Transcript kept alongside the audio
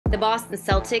The Boston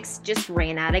Celtics just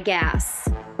ran out of gas.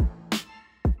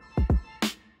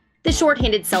 The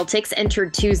shorthanded Celtics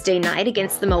entered Tuesday night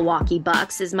against the Milwaukee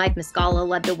Bucks as Mike Muscala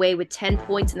led the way with 10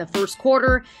 points in the first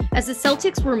quarter, as the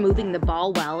Celtics were moving the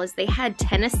ball well as they had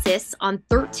 10 assists on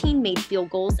 13 made field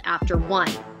goals after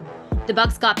one. The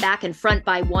Bucks got back in front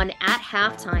by one at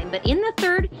halftime, but in the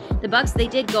third, the Bucks they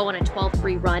did go on a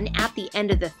 12-3 run at the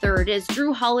end of the third as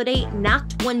Jrue Holiday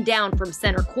knocked one down from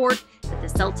center court, but the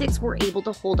Celtics were able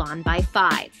to hold on by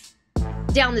 5.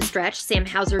 Down the stretch, Sam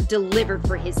Hauser delivered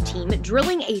for his team,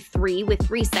 drilling a 3 with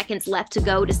 3 seconds left to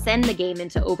go to send the game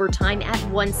into overtime at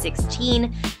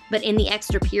 116. But in the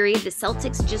extra period, the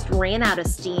Celtics just ran out of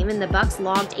steam and the Bucks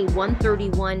logged a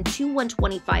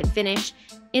 131-125 finish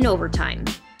in overtime.